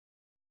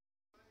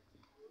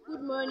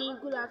Good morning,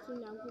 good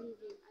afternoon, and good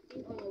evening. I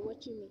think you're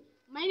watching me.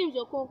 My name is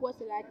Okonkwo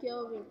Stella,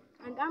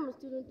 and I'm a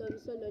student of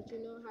Isolo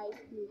Junior High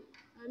School.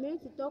 I'm here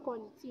to talk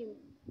on the theme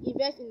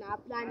Invest in Our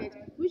Planet,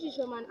 which is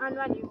from an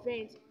annual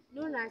event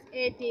known as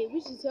Earth Day,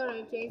 which is held on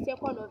the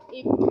 22nd of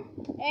April.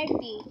 Earth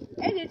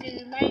Day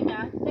is a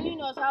reminder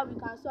telling us how we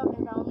can solve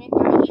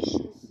environmental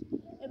issues.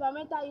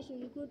 Environmental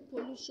issues include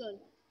pollution.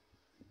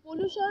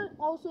 Pollution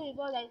also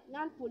involves like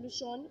land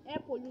pollution, air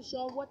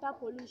pollution, water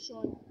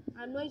pollution,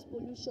 and noise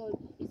pollution.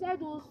 Inside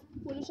those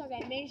pollutions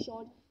I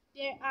mentioned,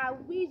 there are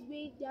ways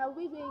where it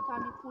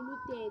can be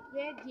polluted,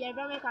 where the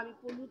environment can be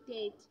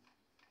polluted.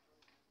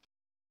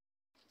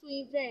 To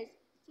invest,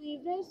 to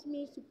invest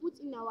means to put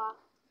in our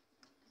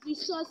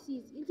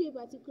resources into a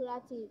particular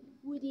thing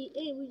with the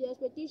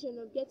expectation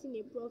of getting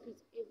a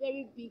profit, a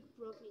very big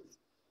profit.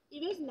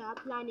 Invest in our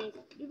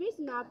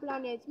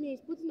planet means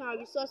putting our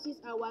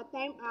resources, our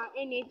time, our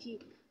energy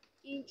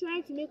in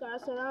trying to make our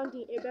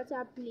surrounding a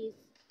better place.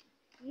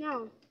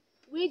 Now,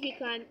 ways we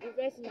can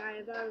invest in our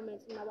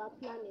environment, in our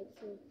planet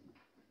too.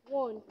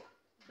 One,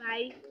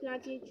 by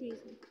planting trees.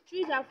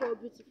 Trees are for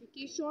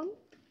beautification.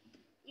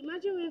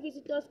 Imagine when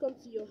visitors come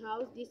to your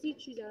house, they see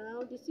trees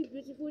around, they see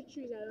beautiful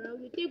trees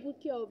around, you take good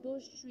care of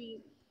those trees.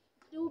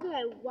 They will be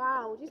like,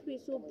 wow, this place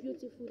is so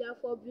beautiful. They're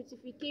for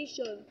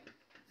beautification.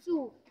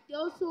 Two, they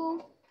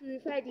also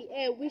purify the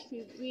air which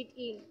we breathe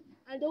in,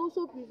 and they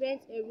also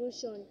prevent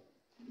erosion.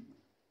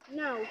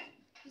 Now,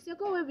 the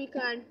second way we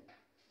can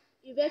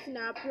invest in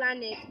our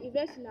planet is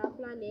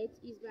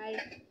by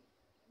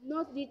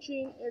not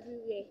littering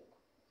everywhere,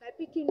 by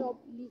picking up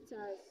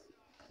litters.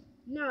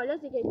 Now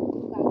let's take a quick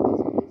look at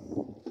this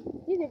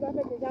place. This is a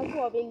perfect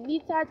example of a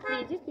littered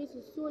place. This place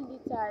is so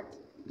littered.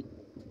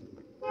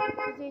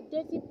 It's a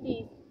dirty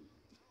place.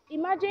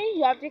 Imagine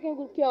you have taken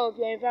good care of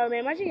your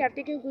environment. Imagine you have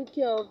taken good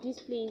care of this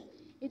place.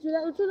 It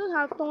wouldn't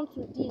have turned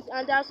to this.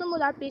 And there are some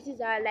other places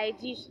that are like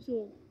this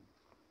too.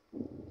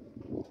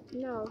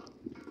 Now,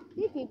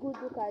 take a good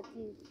look at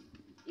this.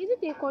 Is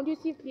it a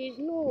conducive place?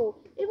 No.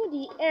 Even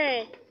the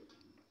air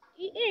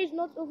is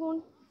not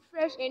even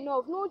fresh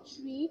enough. No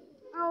tree,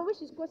 and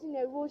which is causing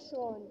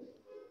erosion.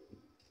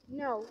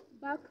 Now,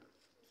 back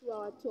to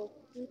our talk.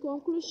 In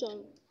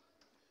conclusion,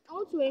 I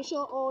want to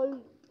ensure all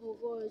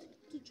of us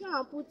to try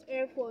and put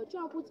effort,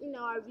 try and put in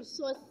our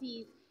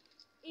resources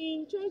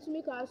in trying to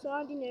make our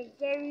surrounding a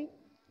very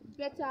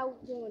better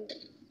one.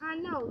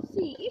 And now,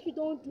 see, if you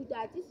don't do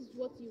that, this is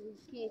what you will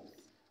get.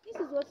 This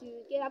is what you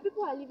will get. And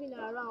people are living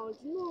around.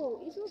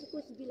 No, it's not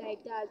supposed to be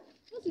like that.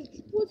 You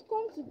to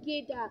come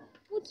together,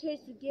 put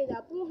heads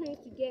together, put hands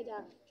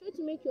together, try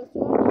to make your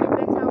surrounding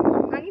a better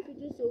one. And if you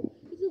do so,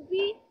 it will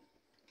be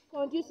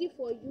conducive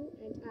for you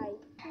and I.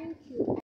 Thank you.